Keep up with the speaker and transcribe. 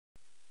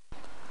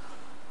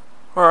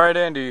Alright,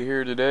 Andy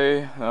here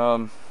today.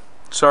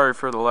 Sorry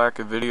for the lack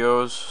of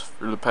videos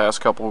for the past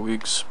couple of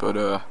weeks,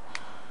 but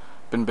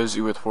been busy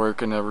with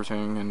work and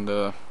everything,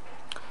 and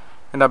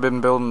I've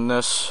been building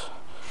this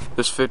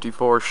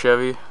 54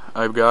 Chevy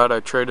I've got.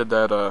 I traded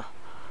that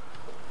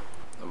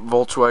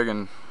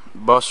Volkswagen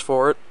bus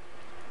for it.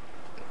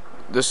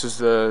 This is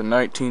the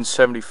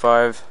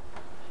 1975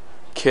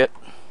 kit,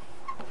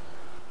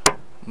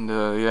 and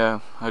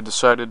yeah, I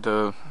decided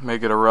to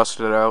make it a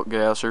rusted out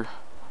gasser.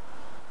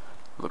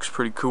 Looks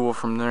pretty cool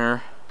from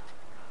there.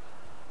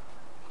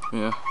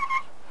 Yeah,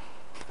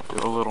 do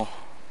a little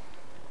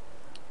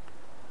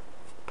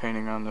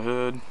painting on the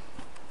hood.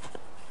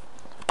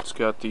 It's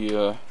got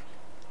the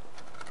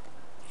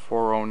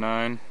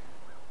 409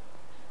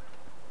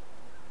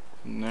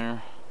 in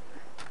there.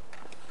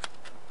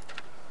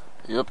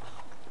 Yep,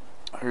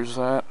 here's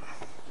that.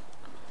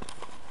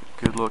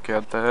 Good look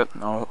at that.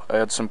 I'll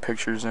add some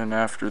pictures in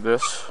after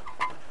this.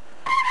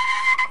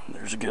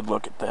 There's a good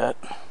look at that.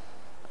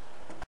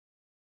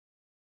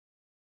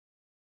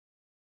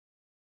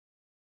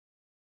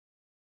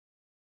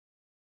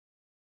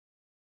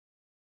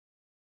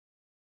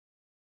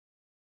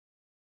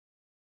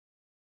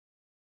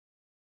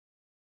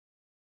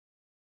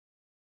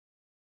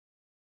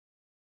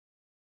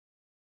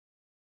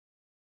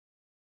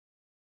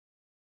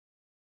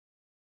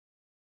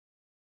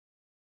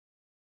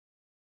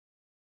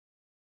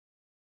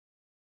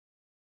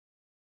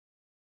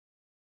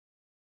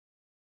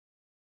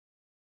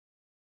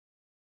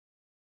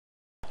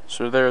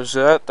 So there's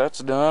that. That's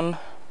done.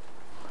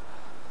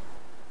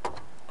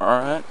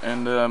 Alright,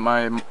 and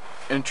my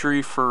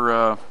entry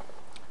for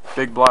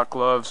Big Block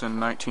Gloves in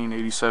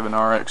 1987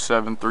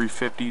 RX-7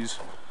 350s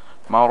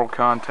model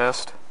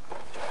contest.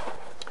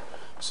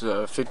 It's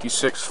a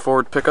 56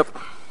 Ford pickup.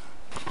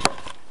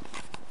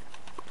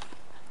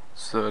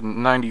 It's a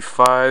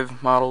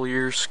 95 model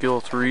year,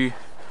 Skill 3.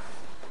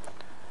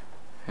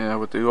 Yeah,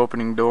 with the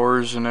opening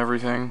doors and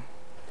everything.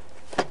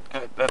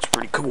 That's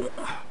pretty cool.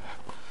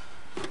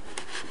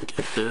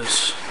 Get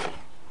this.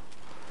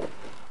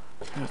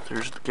 Yeah,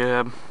 there's the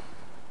cab.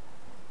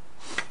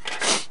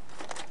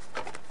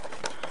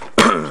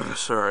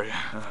 Sorry.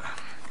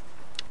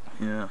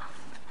 Yeah,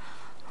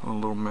 a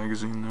little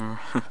magazine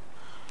there.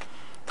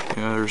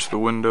 Yeah, there's the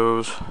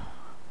windows.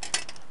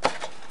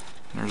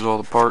 There's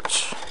all the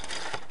parts.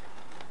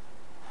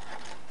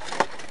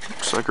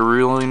 Looks like a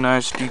really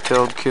nice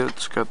detailed kit.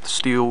 It's got the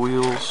steel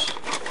wheels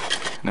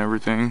and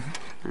everything.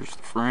 There's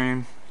the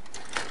frame.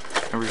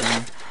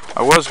 Everything.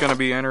 I was going to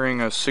be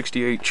entering a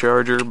 68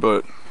 Charger,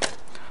 but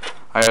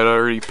I had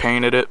already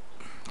painted it,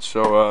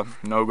 so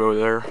no go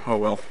there. Oh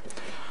well.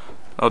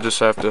 I'll just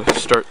have to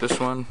start this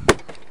one.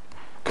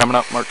 Coming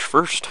up March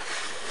 1st.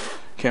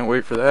 Can't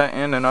wait for that,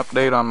 and an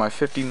update on my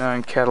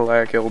 59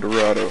 Cadillac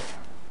Eldorado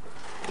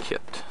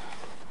kit.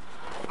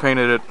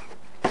 Painted it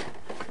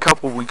a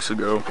couple weeks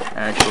ago,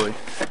 actually.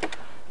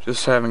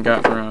 Just haven't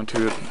gotten around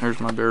to it. There's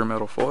my bare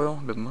metal foil.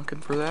 Been looking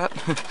for that.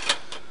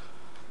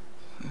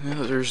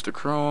 Yeah, there's the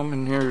chrome,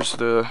 and here's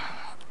the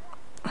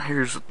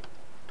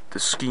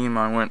scheme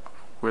I went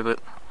with it.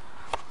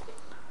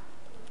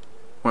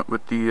 Went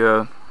with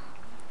the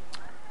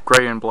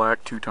gray and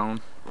black two-tone,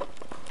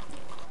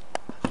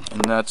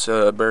 and that's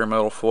bare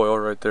metal foil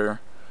right there,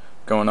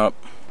 going up.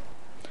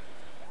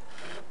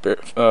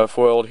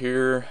 Foiled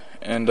here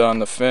and on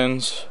the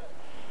fins,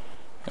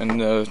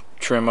 and the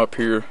trim up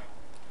here.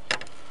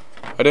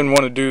 I didn't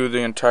want to do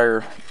the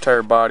entire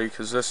body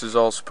because this is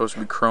all supposed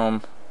to be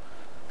chrome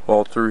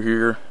all through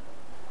here,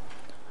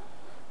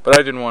 but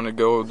I didn't want to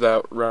go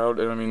that route.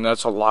 I mean,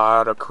 that's a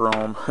lot of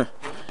chrome.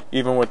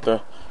 Even with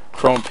the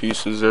chrome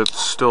pieces, it's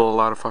still a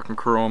lot of fucking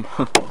chrome.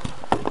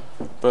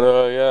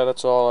 But yeah,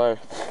 that's all I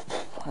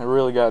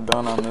really got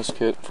done on this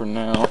kit for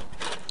now.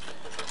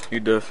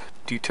 Need to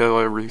detail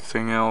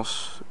everything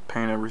else,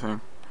 paint everything.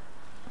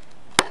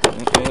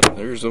 Yeah,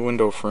 there's the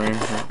window frame.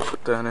 I'll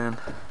put that in.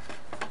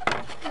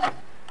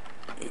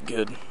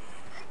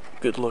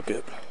 Good look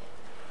at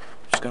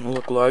it's gonna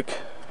look like.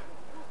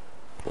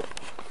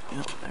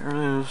 Yep, there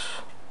it is.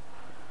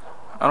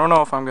 I don't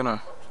know if I'm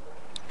gonna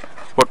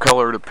what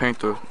color to paint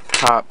the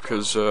top,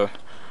 because I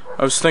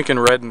was thinking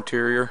red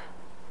interior.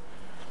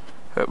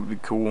 That would be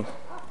cool.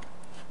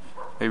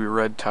 Maybe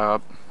red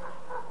top,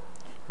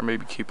 or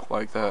maybe keep it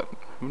like that.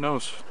 Who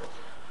knows?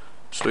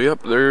 So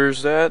yep,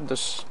 there's that.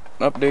 This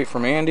update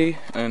from Andy.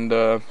 And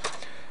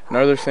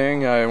another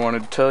thing I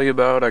wanted to tell you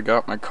about, I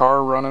got my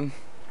car running.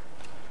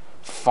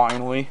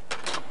 Finally.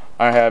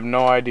 I have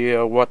no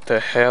idea what the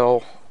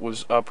hell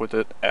was up with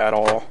it at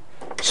all.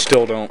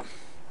 Still don't.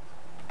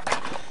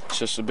 It's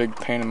just a big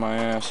pain in my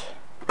ass.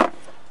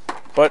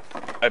 But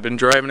I've been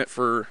driving it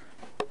for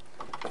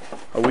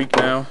a week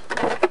now.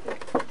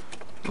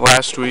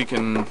 Last week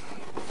and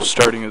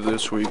starting of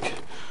this week.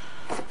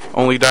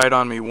 Only died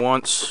on me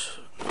once.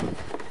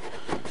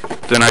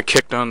 Then I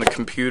kicked on the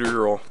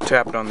computer, or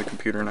tapped on the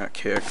computer, not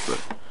kicked,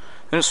 but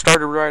then it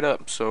started right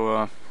up.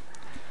 So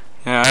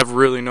yeah, I have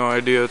really no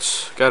idea.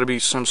 It's got to be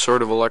some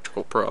sort of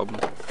electrical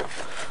problem.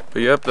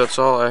 But yep, that's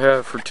all I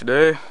have for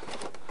today.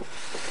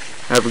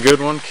 Have a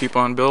good one. Keep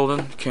on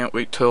building. Can't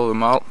wait till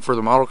for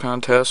the model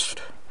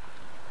contest.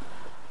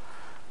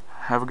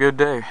 Have a good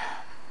day.